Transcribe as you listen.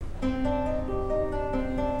Good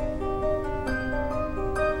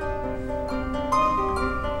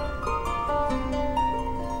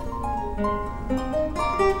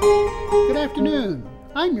afternoon.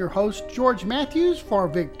 I'm your host, George Matthews for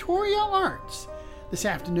Victoria Arts. This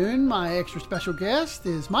afternoon, my extra special guest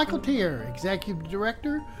is Michael Tier, Executive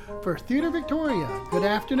Director for Theater Victoria. Good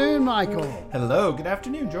afternoon, Michael. Hello. Good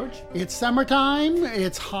afternoon, George. It's summertime.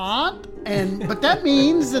 It's hot, but that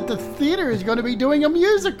means that the theater is going to be doing a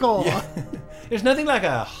musical. Yeah. There's nothing like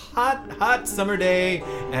a hot summer day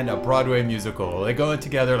and a Broadway musical. They go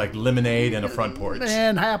together like lemonade and a front porch.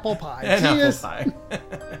 And apple pie. And apple pie.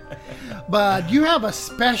 But you have a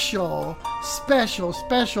special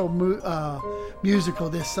musical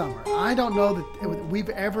this summer. I don't know that we've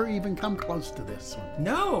ever even come close to this one.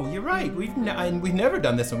 No, you're right. We've never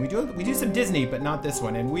done this one. We do some Disney, but not this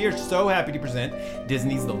one. And we are so happy to present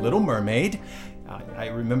Disney's The Little Mermaid. I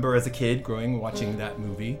remember as a kid watching that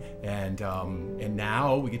movie, and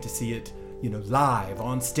now we get to see it, live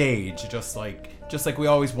on stage, just like we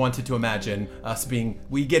always wanted to imagine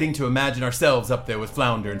getting to imagine ourselves up there with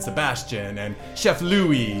Flounder and Sebastian and Chef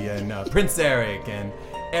Louis and Prince Eric and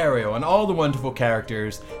Ariel and all the wonderful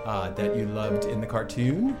characters that you loved in the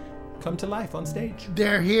cartoon come to life on stage.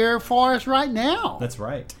 They're here for us right now. That's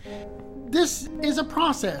right. This is a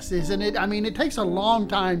process, isn't it? I mean, it takes a long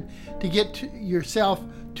time to get yourself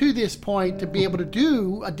to this point to be able to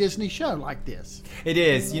do a Disney show like this. It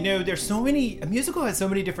is. There's a musical has so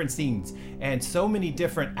many different scenes and so many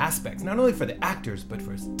different aspects, not only for the actors, but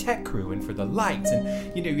for the tech crew and for the lights. And,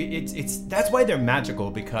 that's why they're magical,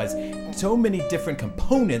 because so many different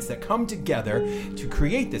components that come together to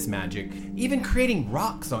create this magic. Even creating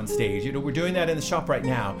rocks on stage. We're doing that in the shop right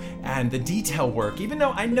now. And the detail work, even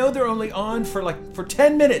though I know they're only on for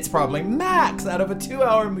 10 minutes probably, max, out of a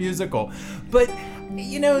 2-hour musical. But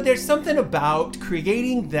there's something about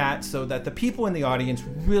creating that so that the people in the audience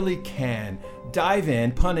really can dive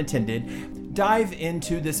in, pun intended, dive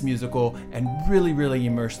into this musical and really, really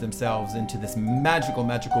immerse themselves into this magical,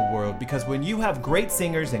 magical world. Because when you have great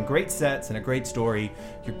singers and great sets and a great story,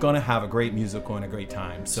 you're going to have a great musical and a great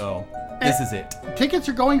time. So this is it. Tickets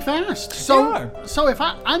are going fast. So if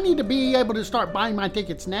I need to be able to start buying my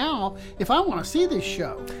tickets now if I want to see this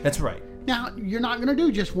show. That's right. Now, you're not going to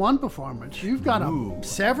do just one performance. You've got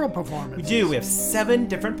several performances. We do. We have 7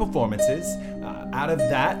 different performances. Out of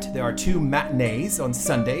that, there are 2 matinees on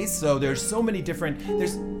Sundays. So there's so many different...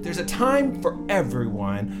 There's a time for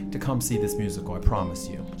everyone to come see this musical, I promise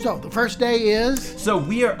you. So the first day is? So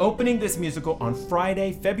we are opening this musical on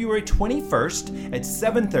Friday, February 21st at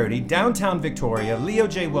 7:30, downtown Victoria, Leo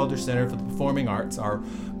J. Welder Center for the Performing Arts, our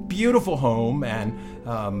beautiful home and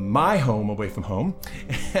my home away from home.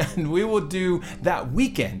 And we will do that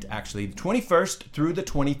weekend, actually, the 21st through the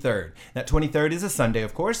 23rd. That 23rd is a Sunday,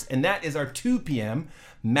 of course, and that is our 2 p.m.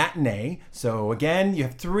 matinee. So again, you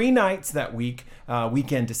have 3 nights that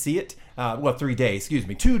weekend to see it. 3 days,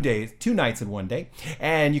 2 nights and 1 day.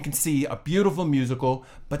 And you can see a beautiful musical.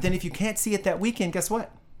 But then if you can't see it that weekend, guess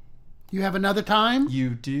what? You have another time? You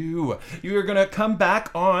do. You are going to come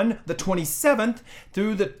back on the 27th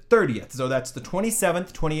through the 30th. So that's the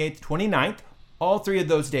 27th, 28th, 29th. All 3 of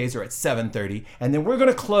those days are at 7:30. And then we're going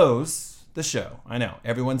to close the show. I know,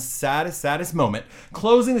 everyone's saddest moment.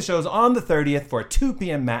 Closing the shows on the 30th for a 2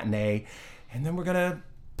 p.m. matinee. And then we're going to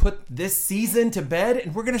put this season to bed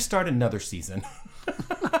and we're going to start another season.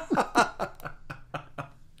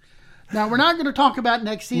 Now, we're not going to talk about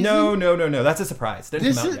next season. No. That's a surprise.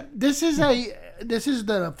 This is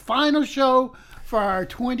the final show for our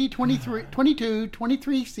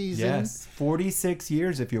 22-23 season. Yes, 46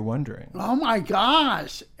 years if you're wondering. Oh my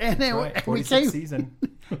gosh. And then right, 46 season.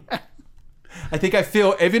 I think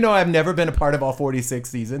even though I've never been a part of all 46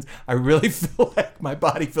 seasons, I really feel like my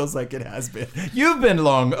body feels like it has been. You've been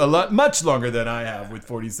much longer than I have with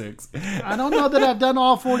 46. I don't know that I've done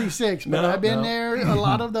all 46, but I've been there a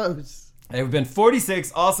lot of those. It have been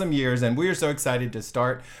 46 awesome years, and we are so excited to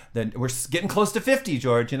start. We're getting close to 50,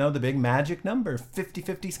 George. The big magic number.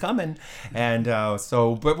 50-50's coming. And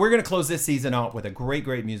but we're going to close this season out with a great,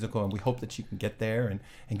 great musical, and we hope that you can get there and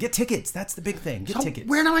get tickets. That's the big thing. Get tickets.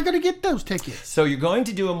 Where am I going to get those tickets? So you're going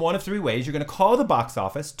to do them one of 3 ways. You're going to call the box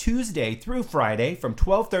office Tuesday through Friday from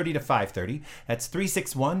 12:30 to 5:30. That's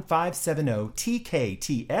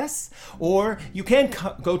 361-570-TKTS. Or you can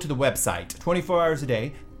go to the website 24 hours a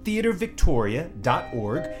day,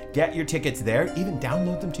 theatervictoria.org. Get your tickets there. Even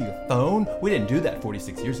download them to your phone. We didn't do that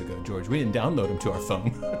 46 years ago, George. We didn't download them to our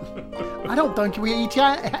phone. I don't think we each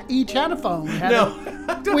had a phone.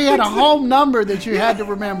 We had a home number that you had to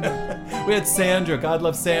remember. We had Sandra, God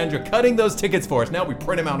love Sandra, cutting those tickets for us. Now we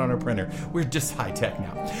print them out on our printer. We're just high tech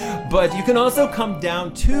now. But you can also come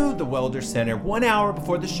down to the Welder Center 1 hour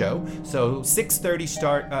before the show. So 6:30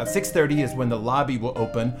 start. 6:30 is when the lobby will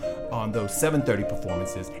open on those 7:30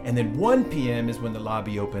 performances, and then 1 p.m. is when the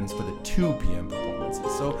lobby opens for the 2 p.m. performances.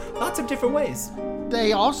 So lots of different ways.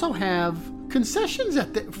 They also have concessions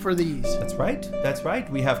for these. That's right. That's right.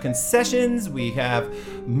 We have concessions. We have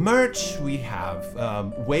merch. We have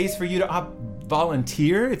ways for you to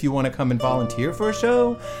volunteer if you want to come and volunteer for a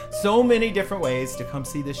show. So many different ways to come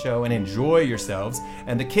see the show and enjoy yourselves.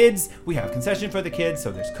 And the kids, we have concession for the kids.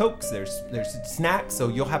 So there's Cokes, there's snacks. So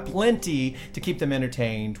you'll have plenty to keep them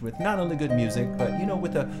entertained with not only good music, but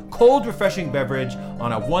with a cold, refreshing beverage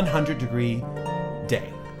on a 100-degree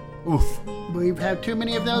day. Oof. We've had too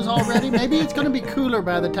many of those already. Maybe it's going to be cooler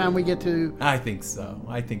by the time we get to... I think so.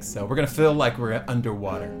 We're going to feel like we're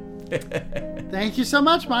underwater. Thank you so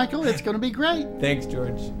much, Michael. It's going to be great. Thanks,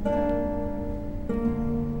 George.